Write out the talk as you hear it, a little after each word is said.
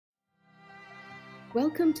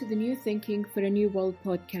Welcome to the New Thinking for a New World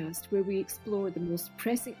podcast, where we explore the most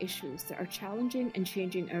pressing issues that are challenging and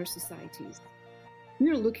changing our societies. We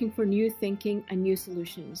are looking for new thinking and new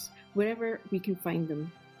solutions, wherever we can find them.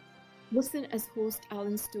 Listen as host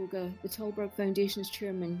Alan Stoga, the Tallberg Foundation's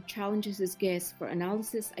chairman, challenges his guests for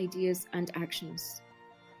analysis, ideas, and actions.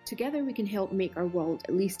 Together we can help make our world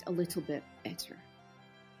at least a little bit better.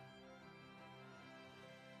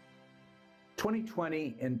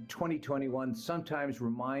 2020 and 2021 sometimes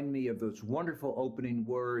remind me of those wonderful opening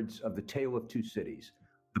words of The Tale of Two Cities,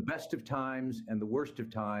 the best of times and the worst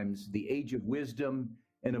of times, the age of wisdom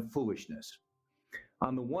and of foolishness.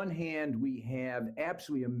 On the one hand, we have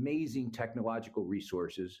absolutely amazing technological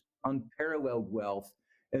resources, unparalleled wealth,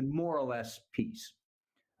 and more or less peace.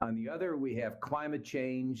 On the other, we have climate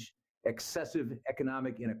change, excessive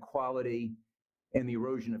economic inequality, and the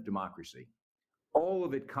erosion of democracy. All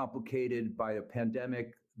of it complicated by a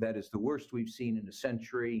pandemic that is the worst we've seen in a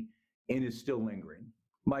century and is still lingering.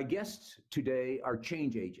 My guests today are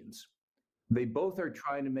change agents. They both are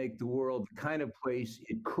trying to make the world the kind of place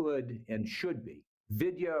it could and should be.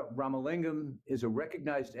 Vidhya Ramalingam is a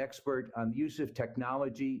recognized expert on the use of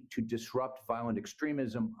technology to disrupt violent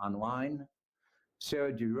extremism online.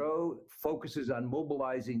 Sarah Durieux focuses on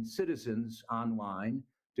mobilizing citizens online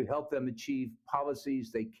to help them achieve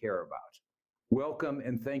policies they care about. Welcome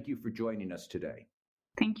and thank you for joining us today.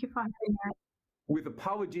 Thank you for having me. With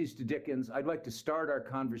apologies to Dickens, I'd like to start our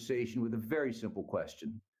conversation with a very simple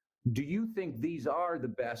question. Do you think these are the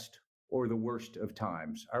best or the worst of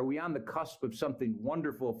times? Are we on the cusp of something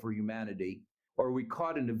wonderful for humanity, or are we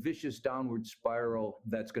caught in a vicious downward spiral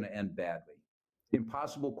that's going to end badly?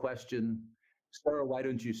 Impossible question. Sarah, why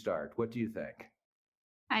don't you start? What do you think?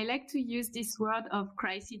 I like to use this word of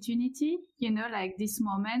crisitunity, like this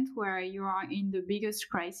moment where you are in the biggest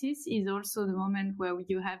crisis is also the moment where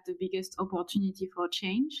you have the biggest opportunity for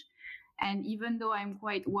change. And even though I'm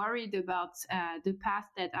quite worried about the path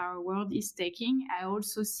that our world is taking, I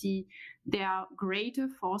also see there are greater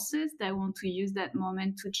forces that want to use that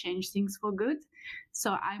moment to change things for good.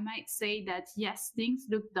 So I might say that, yes, things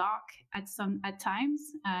look dark at times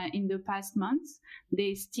in the past months.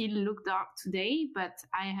 They still look dark today, but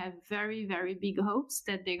I have very, very big hopes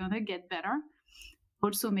that they're going to get better.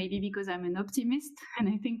 Also, maybe because I'm an optimist. And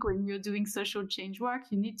I think when you're doing social change work,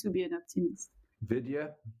 you need to be an optimist. Vidhya?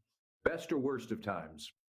 Best or worst of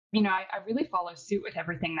times? I really follow suit with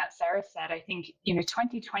everything that Sarah said. I think,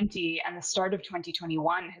 2020 and the start of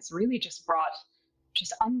 2021 has really just brought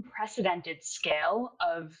just unprecedented scale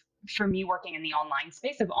of, for me working in the online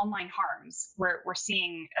space, of online harms. We're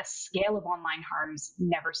seeing a scale of online harms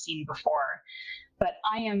never seen before. But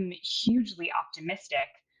I am hugely optimistic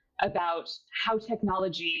about how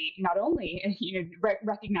technology, not only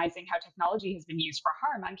recognizing how technology has been used for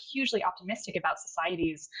harm, I'm hugely optimistic about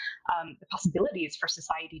society's, the possibilities for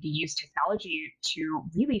society to use technology to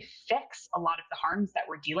really fix a lot of the harms that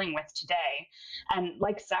we're dealing with today. And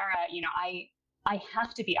like Sarah, I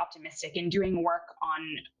have to be optimistic in doing work on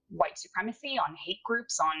white supremacy, on hate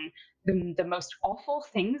groups, on the most awful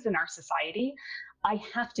things in our society. I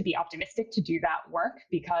have to be optimistic to do that work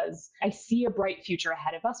because I see a bright future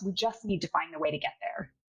ahead of us. We just need to find the way to get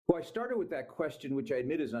there. Well, I started with that question, which I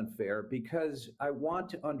admit is unfair, because I want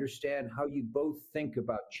to understand how you both think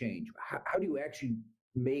about change. How do you actually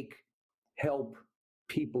help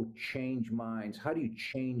people change minds? How do you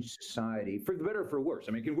change society for the better or for worse?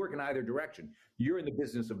 I mean, it can work in either direction. You're in the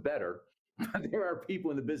business of better. There are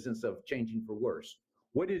people in the business of changing for worse.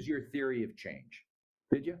 What is your theory of change?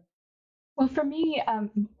 Vidhya? Well, for me,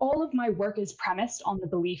 all of my work is premised on the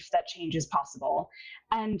belief that change is possible.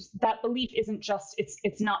 And that belief isn't just,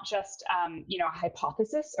 it's not just, a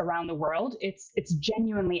hypothesis around the world. It's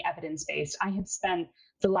genuinely evidence-based. I have spent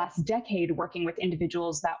the last decade working with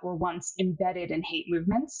individuals that were once embedded in hate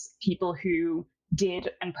movements, people who did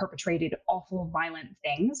and perpetrated awful, violent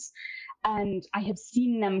things. And I have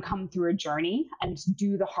seen them come through a journey and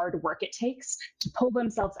do the hard work it takes to pull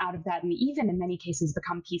themselves out of that, and even in many cases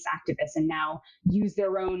become peace activists and now use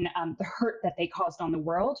their own, the hurt that they caused on the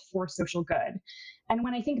world for social good. And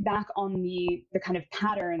when I think back on the kind of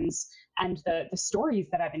patterns and the stories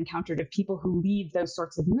that I've encountered of people who lead those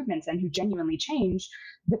sorts of movements and who genuinely change,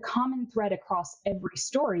 the common thread across every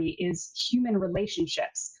story is human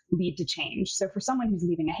relationships lead to change. So for someone who's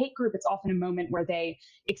leaving a hate group, it's often a moment where they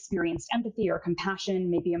experienced empathy or compassion,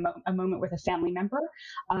 maybe a moment with a family member,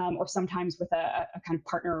 or sometimes with a kind of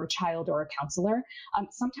partner or a child or a counselor.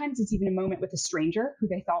 Sometimes it's even a moment with a stranger who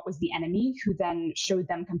they thought was the enemy, who then showed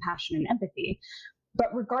them compassion and empathy. But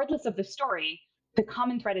regardless of the story, the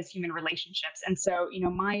common thread is human relationships. And so,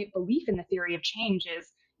 my belief in the theory of change is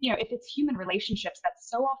if it's human relationships that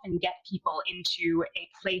so often get people into a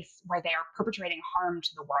place where they are perpetrating harm to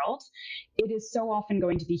the world, it is so often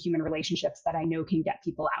going to be human relationships that I know can get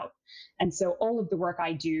people out. And so all of the work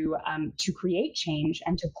I do to create change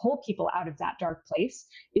and to pull people out of that dark place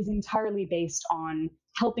is entirely based on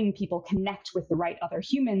helping people connect with the right other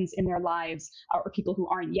humans in their lives, or people who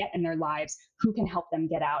aren't yet in their lives who can help them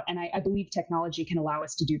get out. And I believe technology can allow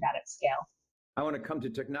us to do that at scale. I want to come to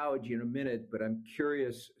technology in a minute, but I'm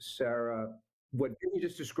curious, Sarah, what you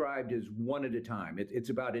just described is one at a time. It's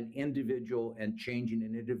about an individual and changing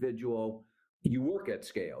an individual. You work at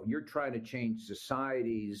scale. You're trying to change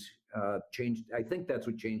societies, I think that's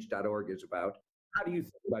what change.org is about. How do you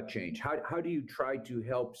think about change? How do you try to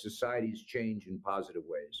help societies change in positive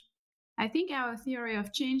ways? I think our theory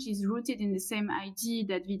of change is rooted in the same idea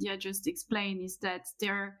that Vidhya just explained, is that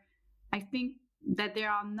there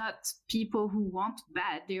are not people who want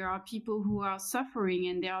bad. There are people who are suffering,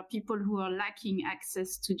 and there are people who are lacking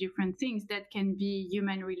access to different things. That can be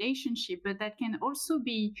human relationship, but that can also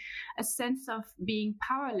be a sense of being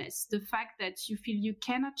powerless. The fact that you feel you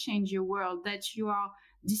cannot change your world, that you are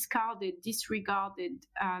discarded, disregarded,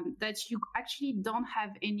 that you actually don't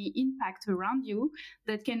have any impact around you,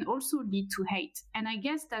 that can also lead to hate. And I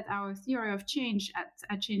guess that our theory of change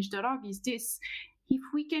at change.org is this: if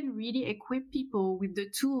we can really equip people with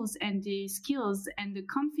the tools and the skills and the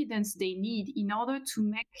confidence they need in order to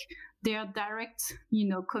make their direct,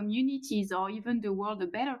 communities or even the world a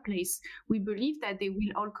better place, we believe that they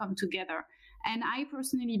will all come together. And I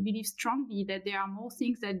personally believe strongly that there are more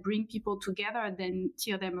things that bring people together than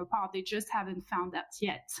tear them apart. They just haven't found that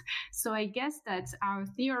yet. So I guess that our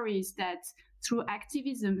theory is that through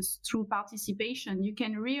activism, through participation, you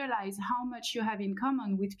can realize how much you have in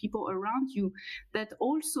common with people around you that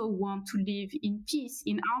also want to live in peace,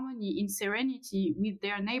 in harmony, in serenity with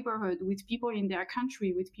their neighborhood, with people in their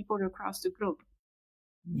country, with people across the globe.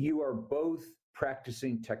 You are both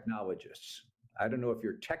practicing technologists. I don't know if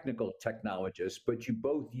you're technical technologists, but you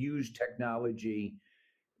both use technology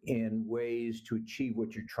in ways to achieve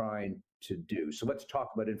what you're trying to do. So let's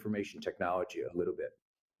talk about information technology a little bit.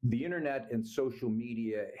 The internet and social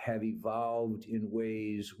media have evolved in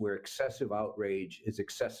ways where excessive outrage is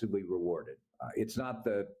excessively rewarded. It's not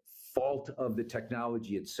the fault of the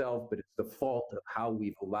technology itself, but it's the fault of how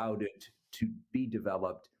we've allowed it to be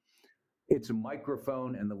developed. It's a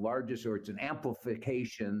microphone, and it's an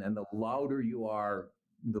amplification, and the louder you are,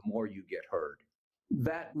 the more you get heard.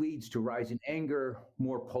 That leads to rising anger,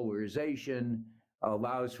 more polarization,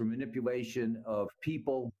 allows for manipulation of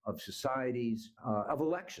people, of societies, of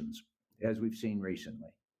elections, as we've seen recently.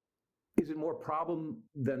 Is it more problem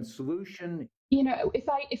than solution?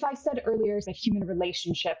 If I said earlier that human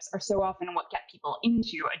relationships are so often what get people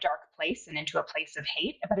into a dark place and into a place of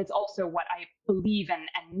hate, but it's also what I believe and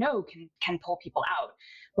know can pull people out.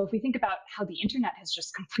 Well, if we think about how the internet has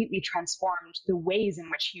just completely transformed the ways in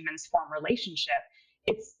which humans form relationship,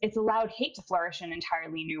 it's allowed hate to flourish in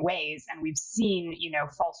entirely new ways. And we've seen,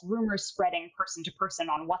 false rumors spreading person to person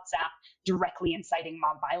on WhatsApp, directly inciting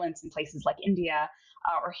mob violence in places like India,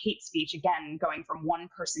 or hate speech, again, going from one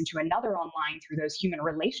person to another online through those human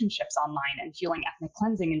relationships online, and fueling ethnic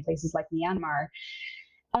cleansing in places like Myanmar.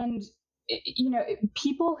 And,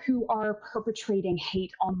 people who are perpetrating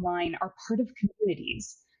hate online are part of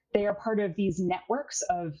communities. They are part of these networks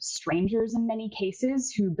of strangers in many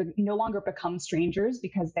cases who no longer become strangers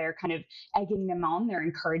because they're kind of egging them on, they're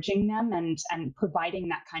encouraging them and providing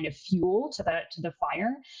that kind of fuel to the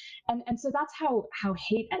fire. And so that's how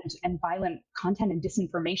hate and violent content and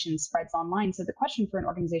disinformation spreads online. So the question for an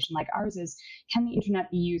organization like ours is, can the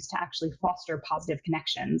internet be used to actually foster positive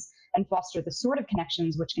connections and foster the sort of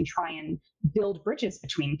connections which can try and build bridges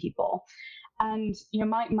between people? And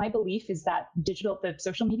my belief is that the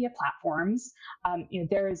social media platforms,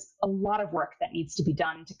 there is a lot of work that needs to be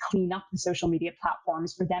done to clean up the social media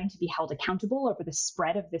platforms for them to be held accountable over the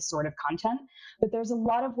spread of this sort of content. But there's a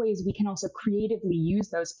lot of ways we can also creatively use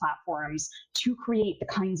those platforms to create the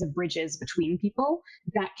kinds of bridges between people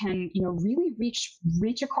that can, really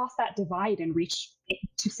reach across that divide and reach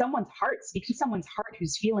to someone's heart, speak to someone's heart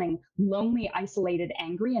who's feeling lonely, isolated,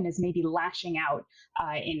 angry, and is maybe lashing out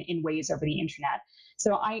in ways over the internet.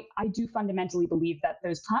 So I do fundamentally believe that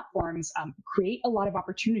those platforms create a lot of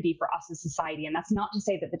opportunity for us as society. And that's not to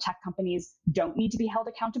say that the tech companies don't need to be held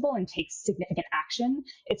accountable and take significant action.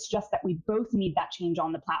 It's just that we both need that change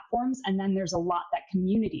on the platforms. And then there's a lot that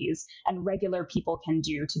communities and regular people can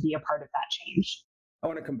do to be a part of that change. I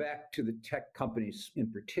want to come back to the tech companies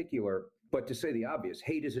in particular, but to say the obvious,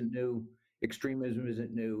 hate isn't new, extremism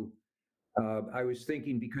isn't new. I was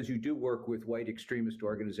thinking, because you do work with white extremist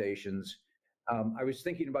organizations, I was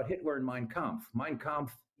thinking about Hitler and Mein Kampf. Mein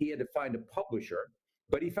Kampf, he had to find a publisher,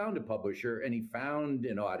 but he found a publisher and he found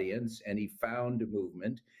an audience and he found a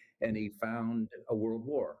movement and he found a world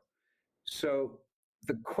war. So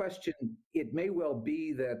the question, it may well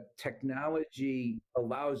be that technology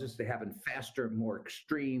allows us to happen faster, more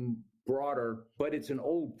extreme, broader, but it's an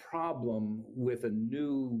old problem with a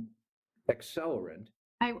new accelerant.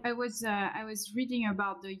 I was reading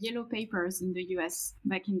about the yellow papers in the US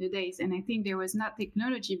back in the days, and I think there was not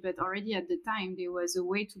technology, but already at the time there was a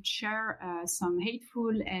way to share some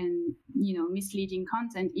hateful and misleading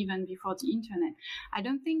content even before the internet. I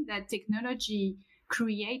don't think that technology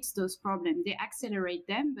creates those problems. They accelerate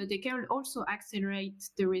them, but they can also accelerate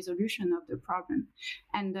the resolution of the problem.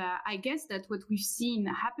 And I guess that what we've seen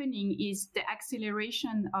happening is the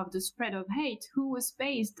acceleration of the spread of hate, who was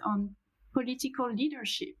based on political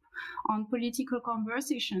leadership, on political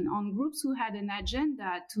conversation, on groups who had an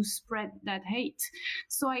agenda to spread that hate.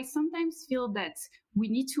 So I sometimes feel that we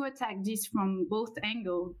need to attack this from both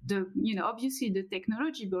angles, obviously the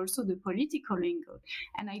technology, but also the political angle.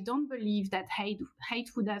 And I don't believe that hate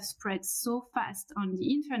would have spread so fast on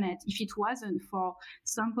the internet if it wasn't for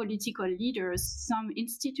some political leaders, some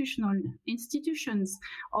institutions,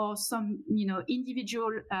 or some,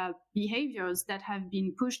 individual behaviors that have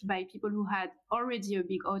been pushed by people who had already a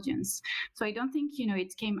big audience. So I don't think,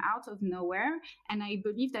 it came out of nowhere. And I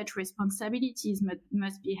believe that responsibilities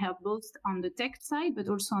must be held both on the tech side, but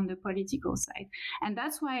also on the political side. And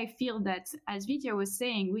that's why I feel that, as Vidhya was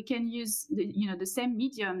saying, we can use the same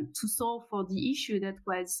medium to solve for the issue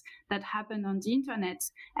that happened on the internet.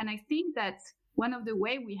 And I think that one of the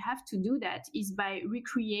ways we have to do that is by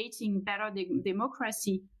recreating better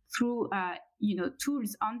democracy through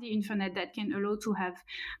tools on the internet that can allow to have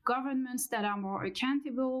governments that are more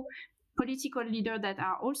accountable, political leaders that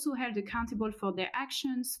are also held accountable for their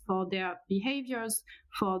actions, for their behaviors,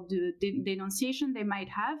 for the denunciation they might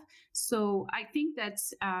have. So I think that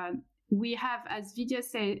we have, as Vidhya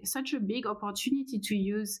said, such a big opportunity to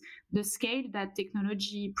use the scale that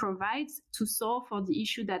technology provides to solve for the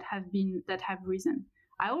issue that have risen.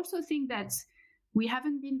 I also think that we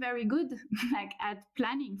haven't been very good at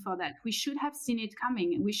planning for that. We should have seen it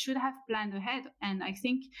coming. We should have planned ahead. And I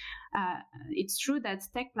think it's true that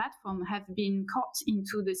tech platforms have been caught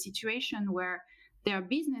into the situation where their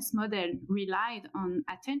business model relied on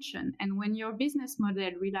attention. And when your business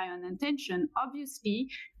model rely on attention, obviously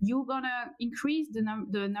you're gonna increase the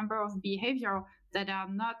number of behavior that are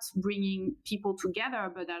not bringing people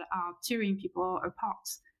together, but that are tearing people apart.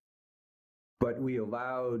 But we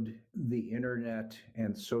allowed the internet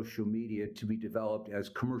and social media to be developed as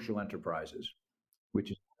commercial enterprises,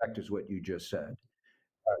 which is in fact what you just said.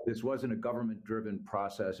 This wasn't a government-driven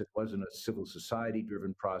process. It wasn't a civil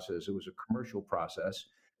society-driven process. It was a commercial process.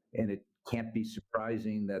 And it can't be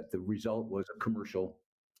surprising that the result was a commercial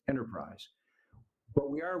enterprise.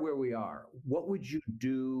 But we are where we are. What would you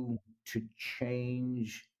do to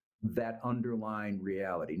change that underlying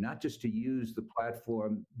reality? Not just to use the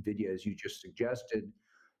platform, Vidhya, as you just suggested,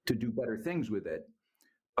 to do better things with it,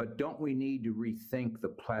 but don't we need to rethink the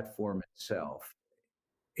platform itself?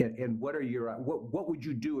 And what would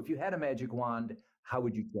you do if you had a magic wand? How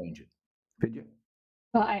would you change it, Vidhya?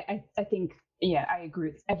 Well, I think, I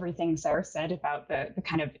agree with everything Sarah said about the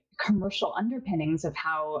kind of commercial underpinnings of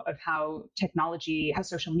how technology, how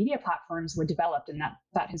social media platforms were developed, and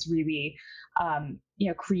that has really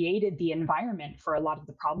created the environment for a lot of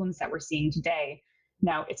the problems that we're seeing today.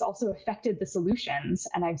 Now, it's also affected the solutions,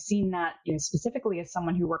 and I've seen that specifically as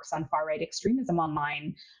someone who works on far-right extremism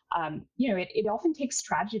online. It often takes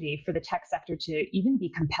tragedy for the tech sector to even be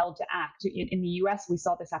compelled to act. In the US, we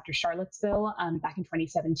saw this after Charlottesville back in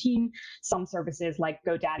 2017. Some services like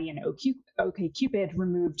GoDaddy and OkCupid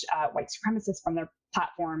removed white supremacists from their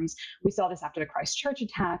platforms. We saw this after the Christchurch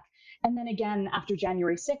attack. And then again, after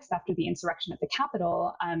January 6th, after the insurrection at the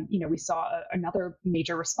Capitol, we saw another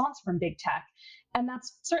major response from big tech. And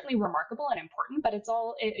that's certainly remarkable and important, but that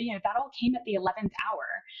all came at the 11th hour.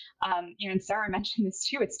 And Sarah mentioned this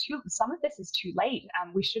too. Some of this is too late.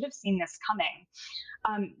 We should have seen this coming.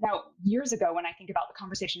 Now, years ago, when I think about the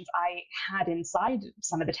conversations I had inside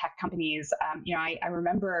some of the tech companies, I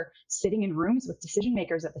remember sitting in rooms with decision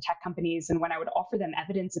makers at the tech companies, and when I would offer them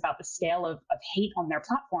evidence about the scale of hate on their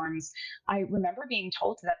platforms, I remember being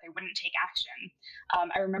told that they wouldn't take action.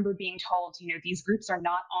 I remember being told, these groups are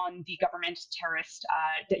not on the government terrorist,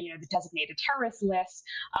 the designated terrorist list.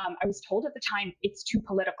 I was told at the time it's too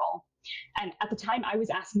political. And at the time, I was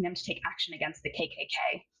asking them to take action against the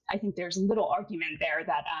KKK. I think there's little argument there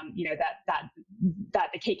that that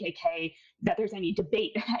the KKK, that there's any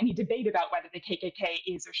debate about whether the KKK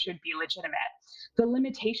is or should be legitimate. The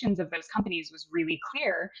limitations of those companies was really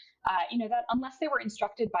clear. That unless they were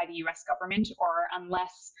instructed by the U.S. government, or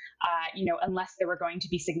unless there were going to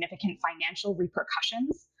be significant financial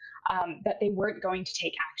repercussions, that they weren't going to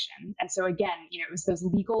take action. And so again, it was those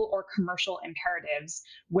legal or commercial imperatives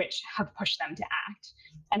which have pushed them to act.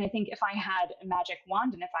 And I think if I had a magic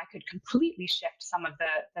wand and if I could completely shift some of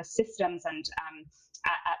the systems and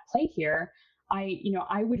at play here,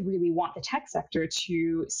 I would really want the tech sector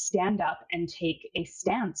to stand up and take a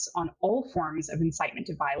stance on all forms of incitement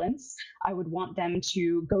to violence. I would want them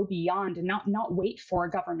to go beyond and not wait for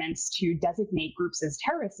governments to designate groups as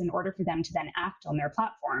terrorists in order for them to then act on their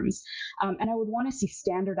platforms. And I would want to see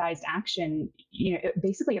standardized action,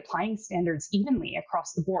 basically applying standards evenly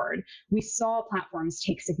across the board. We saw platforms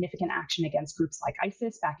take significant action against groups like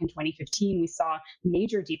ISIS back in 2015. We saw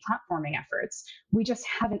major deplatforming efforts. We just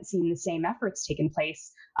haven't seen the same efforts taking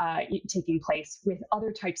place with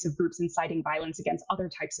other types of groups inciting violence against other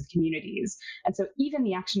types of communities. And so even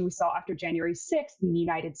the action we saw after January 6th in the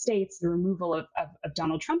United States, the removal of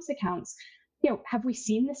Donald Trump's accounts, have we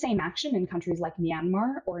seen the same action in countries like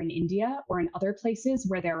Myanmar or in India or in other places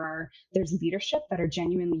where there's leadership that are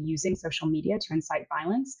genuinely using social media to incite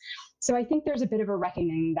violence? So I think there's a bit of a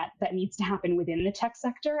reckoning that needs to happen within the tech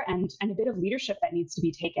sector, and a bit of leadership that needs to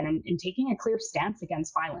be taken in taking a clear stance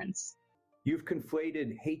against violence. You've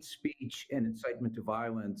conflated hate speech and incitement to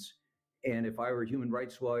violence. And if I were a human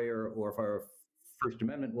rights lawyer, or if I were a First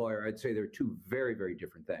Amendment lawyer, I'd say they're two very, very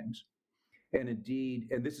different things. And indeed,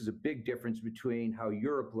 and this is a big difference between how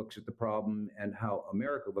Europe looks at the problem and how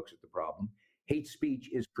America looks at the problem. Hate speech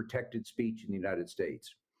is protected speech in the United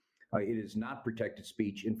States. It is not protected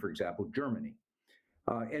speech in, for example, Germany.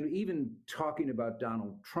 And even talking about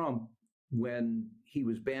Donald Trump, when he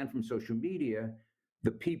was banned from social media, the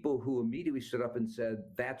people who immediately stood up and said,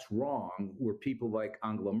 that's wrong, were people like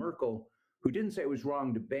Angela Merkel, who didn't say it was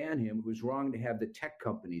wrong to ban him, it was wrong to have the tech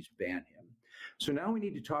companies ban him. So now we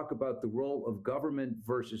need to talk about the role of government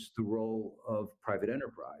versus the role of private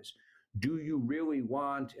enterprise. Do you really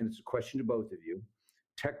want, and it's a question to both of you,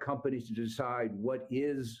 tech companies to decide what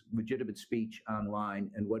is legitimate speech online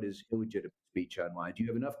and what is illegitimate speech online? Do you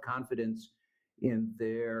have enough confidence in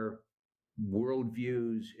their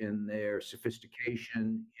worldviews, in their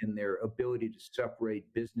sophistication, in their ability to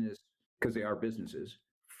separate business, because they are businesses,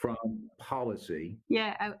 from policy?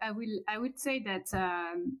 Yeah, I would say that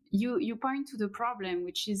you point to the problem,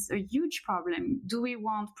 which is a huge problem. Do we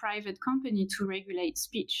want private company to regulate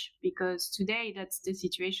speech? Because today that's the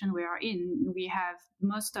situation we are in. We have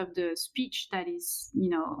most of the speech that is,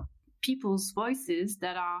 people's voices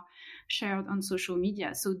that are shared on social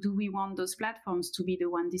media. So do we want those platforms to be the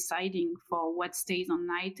one deciding for what stays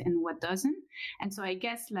online and what doesn't? And so I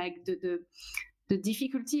guess like the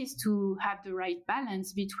difficulty is to have the right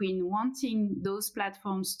balance between wanting those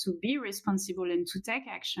platforms to be responsible and to take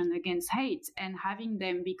action against hate, and having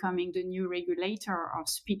them becoming the new regulator of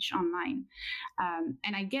speech online.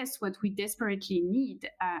 And I guess what we desperately need,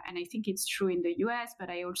 and I think it's true in the US, but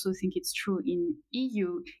I also think it's true in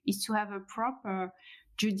EU, is to have a proper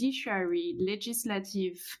judiciary,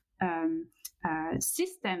 legislative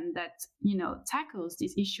system that tackles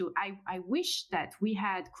this issue. I wish that we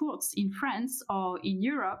had courts in France or in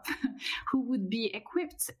Europe who would be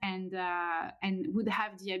equipped and would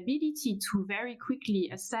have the ability to very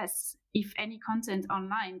quickly assess if any content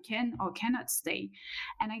online can or cannot stay.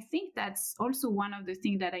 And I think that's also one of the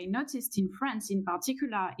things that I noticed in France in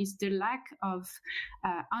particular is the lack of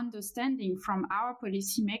understanding from our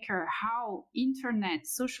policymaker how internet,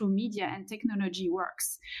 social media and technology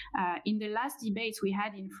works. In the last debates we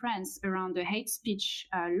had in France around the hate speech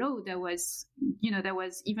law that was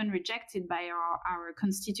even rejected by our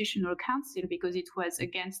constitutional council because it was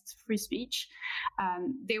against free speech.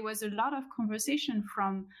 There was a lot of conversation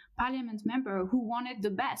from parliament member who wanted the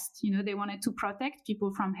best. They wanted to protect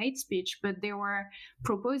people from hate speech, but they were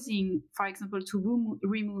proposing, for example, to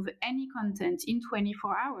remove any content in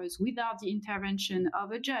 24 hours without the intervention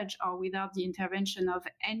of a judge or without the intervention of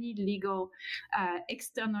any legal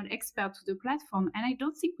external expert to the platform. And I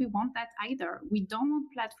don't think we want that either. We don't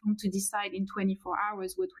want platform to decide in 24 24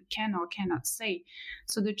 hours what we can or cannot say.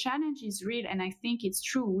 So the challenge is real, and I think it's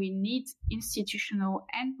true. We need institutional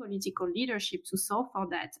and political leadership to solve for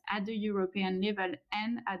that at the European level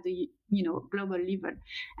and at the global level.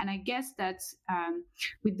 And I guess that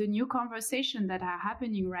with the new conversation that are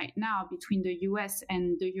happening right now between the US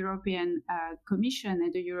and the European Commission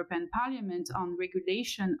and the European Parliament on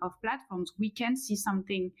regulation of platforms, we can see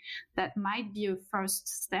something that might be a first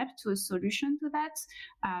step to a solution to that.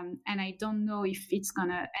 And I don't know if it's going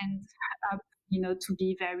to end up to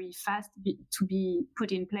be very fast, to be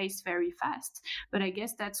put in place very fast. But I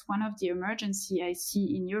guess that's one of the emergency I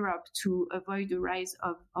see in Europe to avoid the rise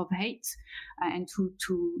of hate and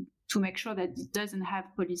to make sure that it doesn't have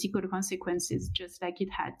political consequences, just like it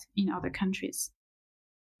had in other countries.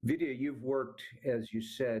 Vidhya, you've worked, as you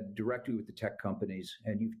said, directly with the tech companies,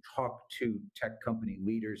 and you've talked to tech company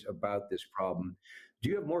leaders about this problem. Do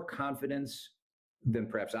you have more confidence than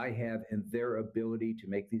perhaps I have in their ability to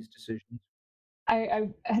make these decisions? I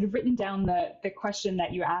had written down the question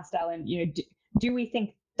that you asked, Ellen. Do we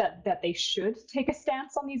think that they should take a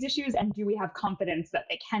stance on these issues, and do we have confidence that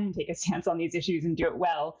they can take a stance on these issues and do it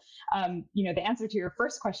well? The answer to your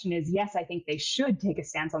first question is yes. I think they should take a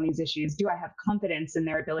stance on these issues. Do I have confidence in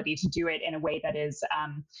their ability to do it in a way that is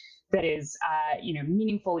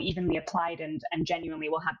meaningful, evenly applied, and genuinely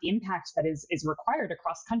will have the impact that is required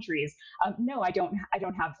across countries? No, I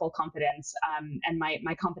don't have full confidence, and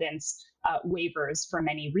my confidence wavers for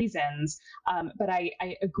many reasons. But I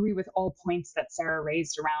agree with all points that Sarah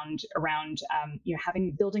raised around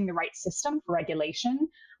building the right system for regulation.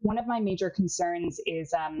 One of my major concerns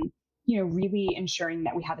is really ensuring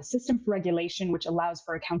that we have a system for regulation which allows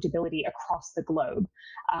for accountability across the globe,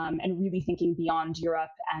 and really thinking beyond Europe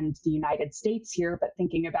and the United States here, but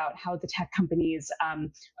thinking about how the tech companies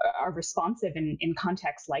are responsive in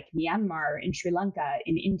contexts like Myanmar, in Sri Lanka,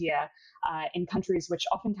 in India, in countries which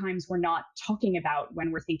oftentimes we're not talking about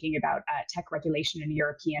when we're thinking about tech regulation in a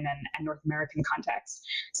European and North American context.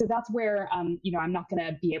 So that's where I'm not going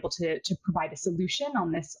to be able to provide a solution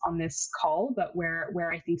on this call, but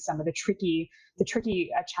where I think some of the tricky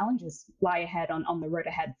challenges lie ahead on the road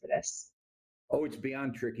ahead for this. Oh, it's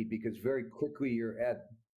beyond tricky, because very quickly you're at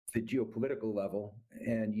the geopolitical level,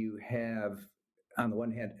 and you have, on the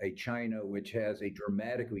one hand, a China which has a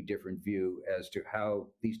dramatically different view as to how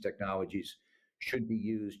these technologies should be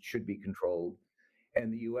used, should be controlled,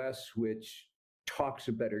 and the US, which talks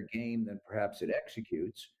a better game than perhaps it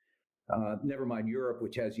executes. Never mind Europe,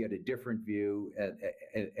 which has yet a different view,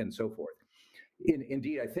 and so forth.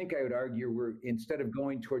 Indeed, I think I would argue we're, instead of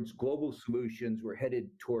going towards global solutions, we're headed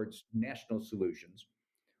towards national solutions,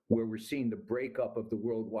 where we're seeing the breakup of the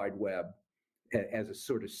World Wide Web as a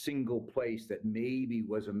sort of single place that maybe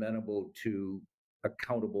was amenable to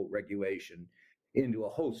accountable regulation into a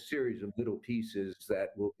whole series of little pieces that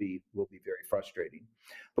will be very frustrating.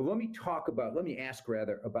 But let me ask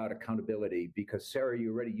about accountability, because Sarah,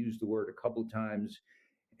 you already used the word a couple of times,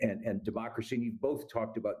 and democracy, and you've both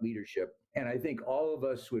talked about leadership. And I think all of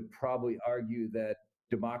us would probably argue that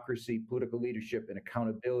democracy, political leadership, and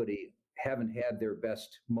accountability haven't had their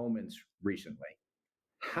best moments recently.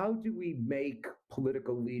 How do we make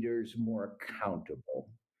political leaders more accountable?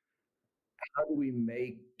 How do we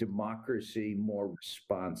make democracy more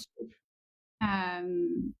responsive?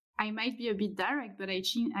 I might be a bit direct, but I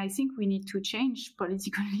think we need to change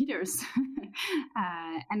political leaders.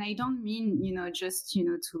 And I don't mean, just,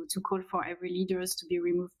 to call for every leaders to be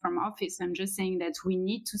removed from office. I'm just saying that we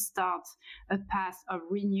need to start a path of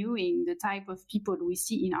renewing the type of people we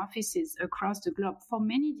see in offices across the globe for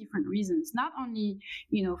many different reasons, not only,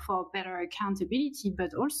 for better accountability,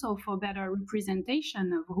 but also for better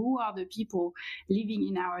representation of who are the people living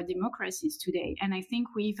in our democracies today. And I think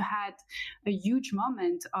we've had a huge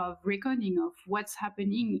moment of reckoning of what's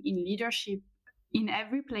happening in leadership in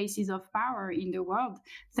every places of power in the world,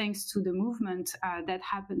 thanks to the movement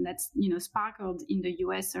that's sparkled in the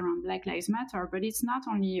US around Black Lives Matter. But it's not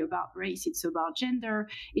only about race, it's about gender,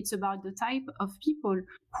 it's about the type of people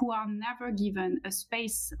who are never given a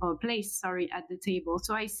space or place, at the table.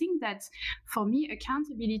 So I think that for me,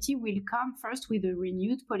 accountability will come first with the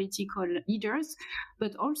renewed political leaders,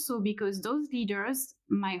 but also because those leaders,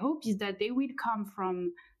 my hope is that they will come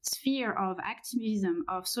from sphere of activism,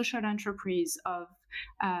 of social enterprise, of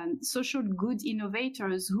social good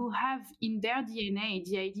innovators who have in their DNA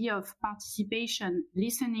the idea of participation,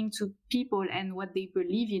 listening to people and what they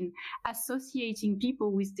believe in, associating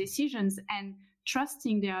people with decisions, and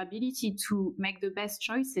trusting their ability to make the best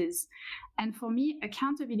choices. And for me,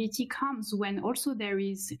 accountability comes when also there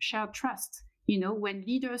is shared trust. when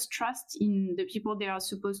leaders trust in the people they are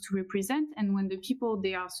supposed to represent, and when the people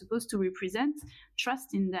they are supposed to represent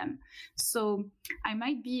trust in them. So I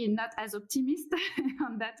might be not as optimistic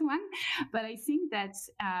on that one, but I think that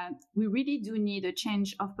we really do need a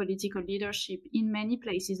change of political leadership in many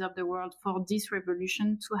places of the world for this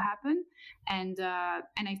revolution to happen. And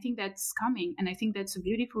I think that's coming. And I think that's a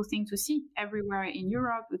beautiful thing to see everywhere in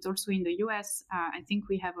Europe, but also in the US. I think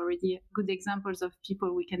we have already good examples of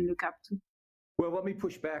people we can look up to. Well, let me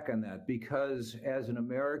push back on that, because as an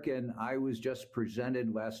American, I was just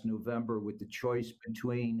presented last November with the choice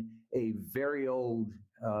between a very old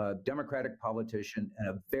Democratic politician and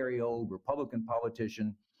a very old Republican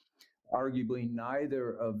politician. Arguably,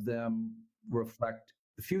 neither of them reflect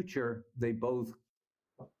the future. They both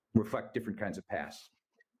reflect different kinds of pasts.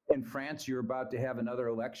 In France, you're about to have another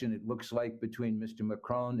election, it looks like, between Mr.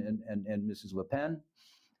 Macron and Mrs. Le Pen,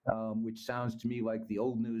 which sounds to me like the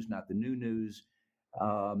old news, not the new news.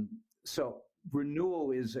 So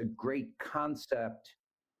renewal is a great concept.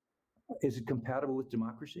 Is it compatible with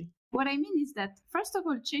democracy? What I mean is that, first of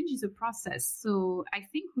all, change is a process. So I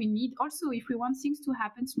think we need also, if we want things to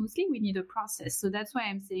happen smoothly, we need a process. So that's why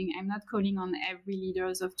I'm saying I'm not calling on every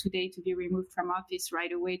leaders of today to be removed from office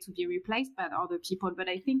right away, to be replaced by other people. But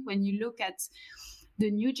I think when you look at the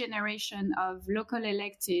new generation of local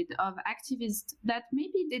elected, of activists that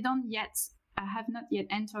maybe they don't yet, have not yet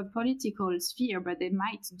entered political sphere, but they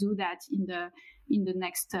might do that in the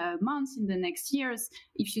next months, in the next years.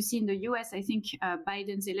 If you see in the US, I think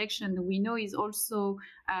Biden's election, we know, is also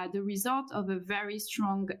the result of a very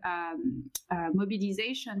strong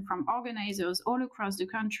mobilization from organizers all across the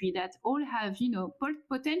country that all have,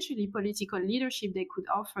 potentially political leadership they could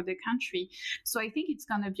offer the country. So I think it's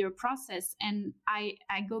going to be a process. And I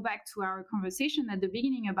go back to our conversation at the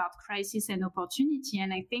beginning about crisis and opportunity.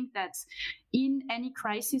 And I think that in any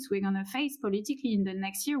crisis we're going to face politically in the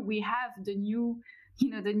next year, we have the new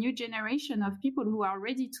generation of people who are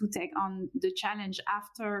ready to take on the challenge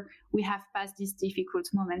after we have passed this difficult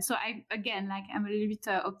moment. So I'm a little bit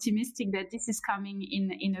optimistic that this is coming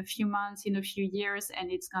in a few months, in a few years,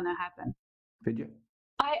 and it's going to happen. Vidhya?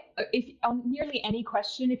 If on nearly any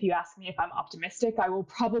question, if you ask me if I'm optimistic, I will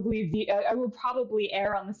probably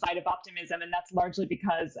err on the side of optimism, and that's largely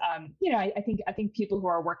because I think people who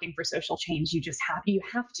are working for social change, you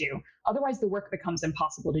have to, otherwise the work becomes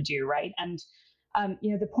impossible to do, right? And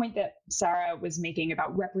the point that Sarah was making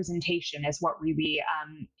about representation is what really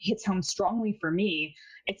hits home strongly for me.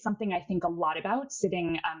 It's something I think a lot about,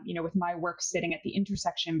 sitting, with my work sitting at the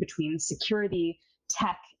intersection between security,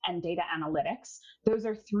 tech, and data analytics. Those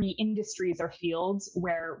are three industries or fields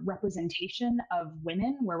where representation of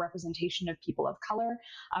women, where representation of people of color,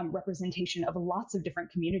 representation of lots of different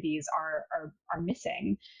communities are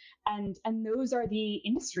missing. And those are the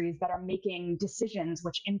industries that are making decisions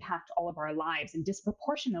which impact all of our lives and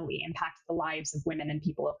disproportionately impact the lives of women and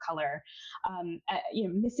people of color.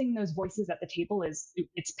 Missing those voices at the table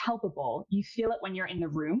it's palpable. You feel it when you're in the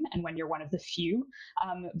room and when you're one of the few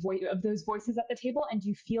of those voices at the table, and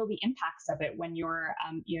you feel the impacts of it when you're,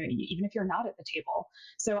 even if you're not at the table.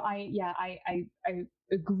 So I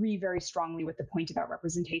agree very strongly with the point about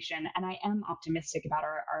representation, and I am optimistic about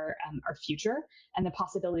our future and the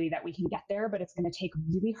possibility that we can get there, but it's going to take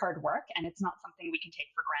really hard work, and it's not something we can take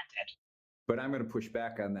for granted. But I'm going to push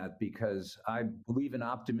back on that, because I believe in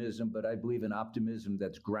optimism, but I believe in optimism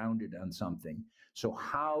that's grounded on something. So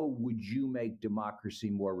how would you make democracy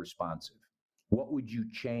more responsive? What would you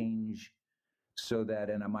change so that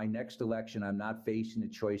in my next election, I'm not facing a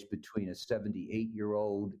choice between a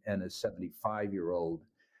 78-year-old and a 75-year-old?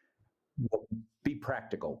 Be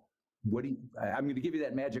practical. I'm going to give you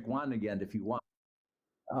that magic wand again if you want.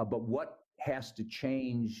 But what has to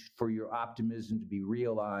change for your optimism to be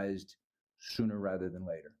realized sooner rather than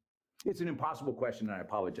later? It's an impossible question, and I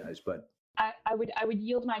apologize, but I would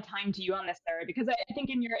yield my time to you on this, Sarah, because I think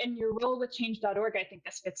in your role with Change.org, I think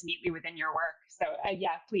this fits neatly within your work. So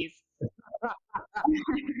please.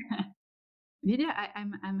 Vidhya,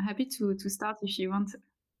 I'm happy to start if you want.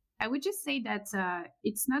 I would just say that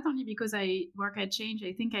it's not only because I work at Change.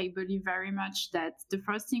 I think I believe very much that the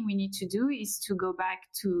first thing we need to do is to go back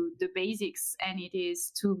to the basics, and it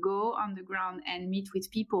is to go on the ground and meet with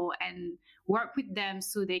people and work with them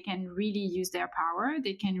so they can really use their power.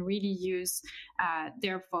 They can really use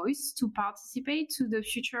their voice to participate to the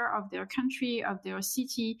future of their country, of their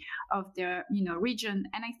city, of their region.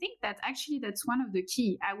 And I think that actually that's one of the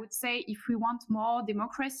key. I would say if we want more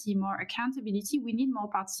democracy, more accountability, we need more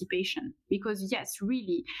participation. Because yes,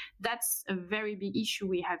 really, that's a very big issue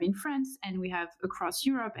we have in France and we have across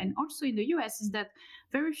Europe and also in the US, is that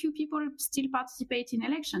very few people still participate in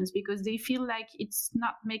elections because they feel like it's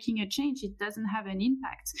not making a change. It doesn't have an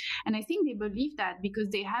impact. And I think they believe that because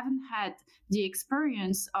they haven't had the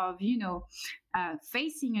experience of,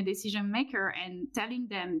 facing a decision maker and telling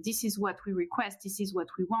them, this is what we request, this is what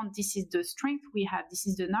we want, this is the strength we have, this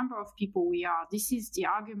is the number of people we are, this is the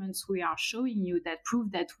arguments we are showing you that prove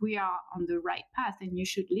that we are on the right path and you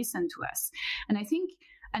should listen to us. And I think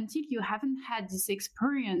until you haven't had this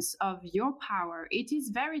experience of your power, it is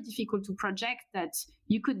very difficult to project that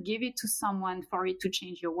you could give it to someone for it to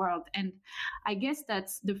change your world. And I guess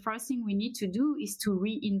that's the first thing we need to do, is to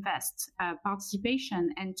reinvest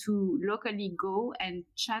participation and to locally go and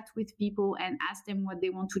chat with people and ask them what they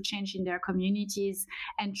want to change in their communities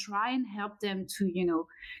and try and help them to,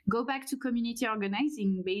 go back to community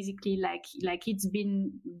organizing, basically like it's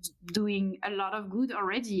been doing a lot of good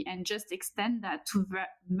already, and just extend that to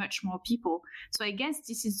much more people. So I guess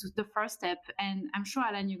this is the first step. And I'm sure,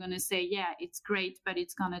 Alan, you're going to say, yeah, it's great, but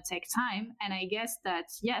it's going to take time. And I guess that,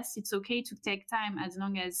 yes, it's okay to take time, as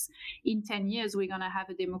long as in 10 years we're going to have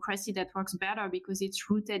a democracy that works better because it's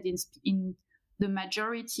rooted in the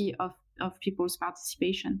majority of people's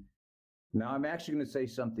participation. Now, I'm actually going to say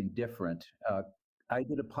something different. I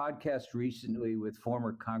did a podcast recently with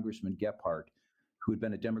former Congressman Gephardt, who had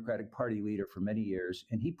been a Democratic Party leader for many years,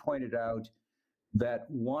 and he pointed out that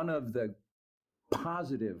one of the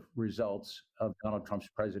positive results of Donald Trump's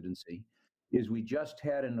presidency is we just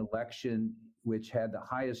had an election which had the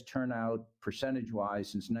highest turnout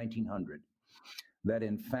percentage-wise since 1900. That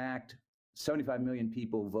in fact, 75 million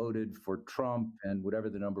people voted for Trump, and whatever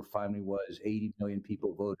the number finally was, 80 million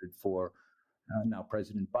people voted for now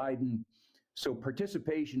President Biden. So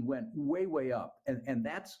participation went way, way up. And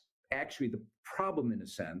that's actually the problem, in a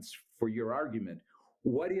sense, for your argument.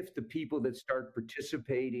 What if the people that start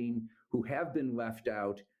participating who have been left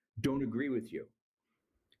out don't agree with you?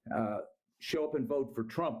 Show up and vote for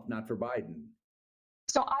Trump, not for Biden.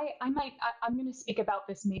 So I'm going to speak about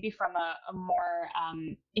this maybe from a more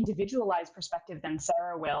individualized perspective than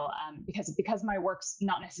Sarah will, because my work's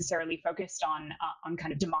not necessarily focused on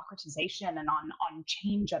kind of democratization and on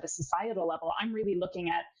change at a societal level. I'm really looking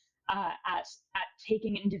at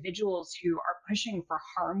taking individuals who are pushing for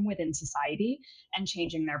harm within society and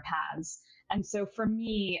changing their paths. And so for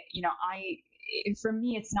me,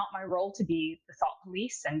 it's not my role to be the thought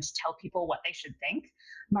police and tell people what they should think.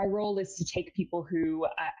 My role is to take people who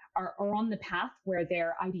are on the path where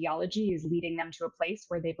their ideology is leading them to a place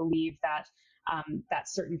where they believe that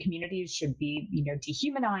certain communities should be,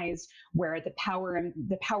 dehumanized, where the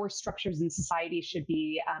power structures in society should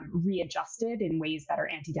be readjusted in ways that are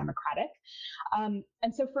anti-democratic.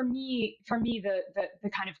 And so for me, the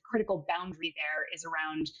kind of critical boundary there is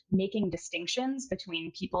around making distinctions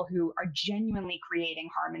between people who are genuinely creating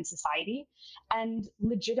harm in society and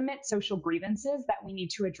legitimate social grievances that we need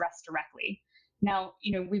to address directly. Now,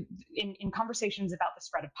 we've in conversations about the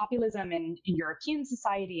spread of populism in European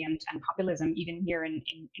society and populism even here in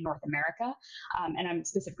North America, and I'm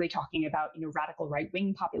specifically talking about radical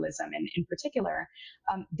right-wing populism in particular,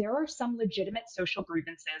 there are some legitimate social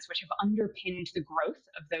grievances which have underpinned the growth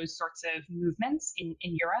of those sorts of movements in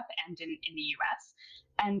Europe and in the US.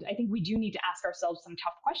 And I think we do need to ask ourselves some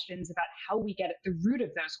tough questions about how we get at the root of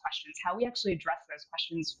those questions, how we actually address those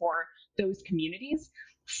questions for those communities,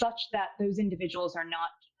 such that those individuals are not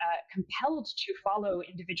compelled to follow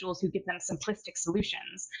individuals who give them simplistic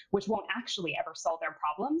solutions, which won't actually ever solve their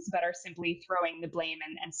problems, but are simply throwing the blame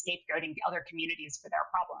and scapegoating the other communities for their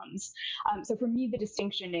problems. So for me, the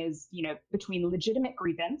distinction is, between legitimate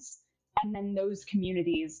grievance and then those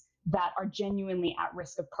communities that are genuinely at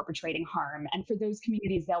risk of perpetrating harm. And for those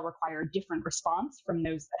communities, they'll require a different response from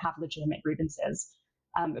those that have legitimate grievances.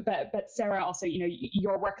 But Sarah, also,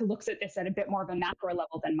 your work looks at this at a bit more of a macro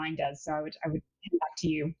level than mine does. So I would hand back to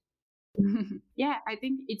you. Yeah, I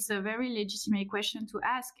think it's a very legitimate question to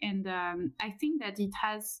ask. And I think that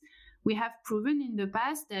we have proven in the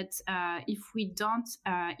past that if we don't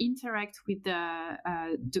interact with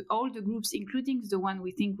all the groups, including the one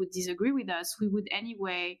we think would disagree with us, we would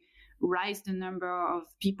anyway rise the number of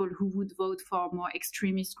people who would vote for more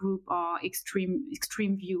extremist group or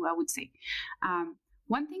extreme view, I would say.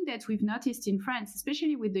 One thing that we've noticed in France,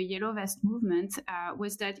 especially with the Yellow Vest movement,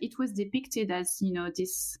 was that it was depicted as,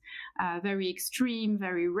 this very extreme,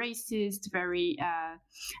 very racist, very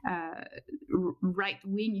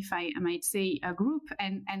right-wing, if I might say, a group.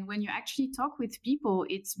 And when you actually talk with people,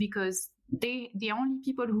 it's because the only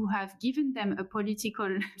people who have given them a political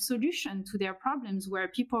solution to their problems were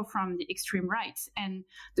people from the extreme right. And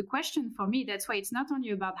the question for me, that's why it's not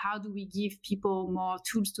only about how do we give people more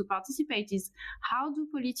tools to participate, is how do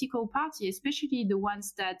political parties, especially the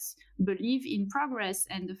ones that believe in progress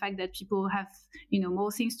and the fact that people have,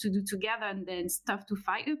 more things to do together and then stuff to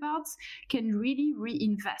fight about, can really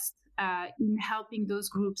reinvest in helping those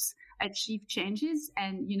groups achieve changes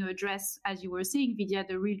and, address, as you were saying, Vidhya,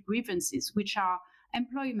 the real grievances, which are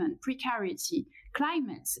employment, precarity,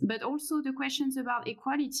 climate, but also the questions about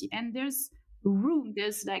equality. And there's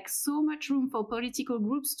like so much room for political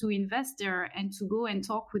groups to invest there and to go and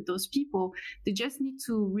talk with those people. They just need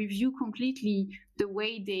to review completely the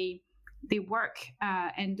way they work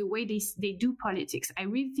and the way they do politics. I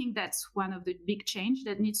really think that's one of the big change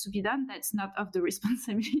that needs to be done. That's not of the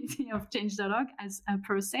responsibility of Change.org as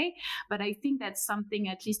per se, but I think that's something,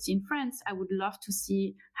 at least in France, I would love to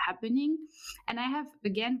see happening. And I have,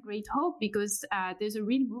 again, great hope because there's a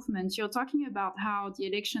real movement. You're talking about how the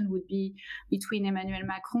election would be between Emmanuel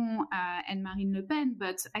Macron and Marine Le Pen,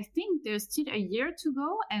 but I think there's still a year to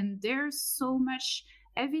go, and there's so much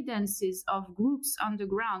evidences of groups on the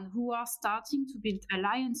ground who are starting to build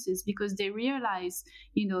alliances because they realize,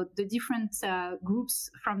 the different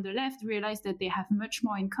groups from the left realize that they have much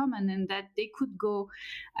more in common and that they could go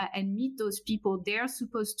and meet those people they're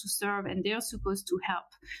supposed to serve and they're supposed to help.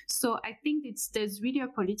 So I think there's really a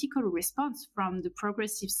political response from the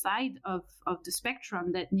progressive side of the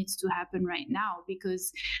spectrum that needs to happen right now,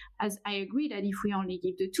 because as I agree that if we only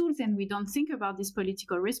give the tools and we don't think about this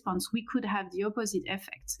political response, we could have the opposite effect.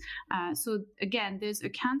 So again, there's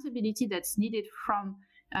accountability that's needed from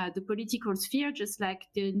the political sphere, just like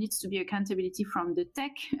there needs to be accountability from the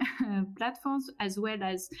tech platforms, as well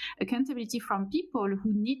as accountability from people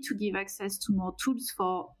who need to give access to more tools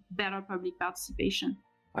for better public participation.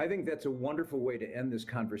 I think that's a wonderful way to end this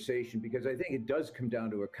conversation, because I think it does come down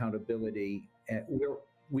to accountability. And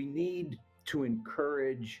we need to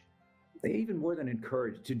encourage, even more than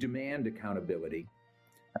encourage, to demand accountability.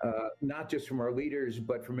 Not just from our leaders,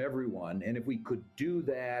 but from everyone. And if we could do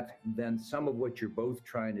that, then some of what you're both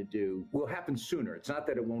trying to do will happen sooner. It's not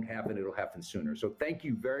that it won't happen, it'll happen sooner. So thank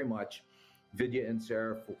you very much, Vidhya and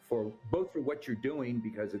Sarah, for both for what you're doing,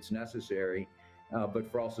 because it's necessary, but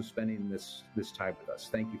for also spending this time with us.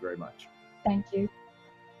 Thank you very much. Thank you.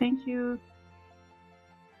 Thank you.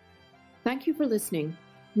 Thank you for listening.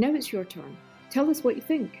 Now it's your turn. Tell us what you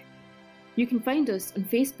think. You can find us on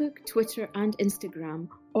Facebook, Twitter, and Instagram,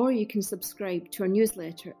 or you can subscribe to our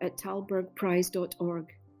newsletter at talbergprize.org.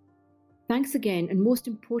 Thanks again, and most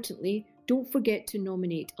importantly, don't forget to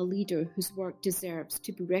nominate a leader whose work deserves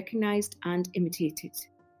to be recognised and imitated.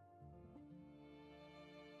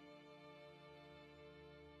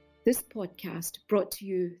 This podcast brought to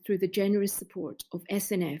you through the generous support of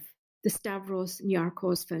SNF, the Stavros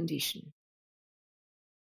Niarchos Foundation.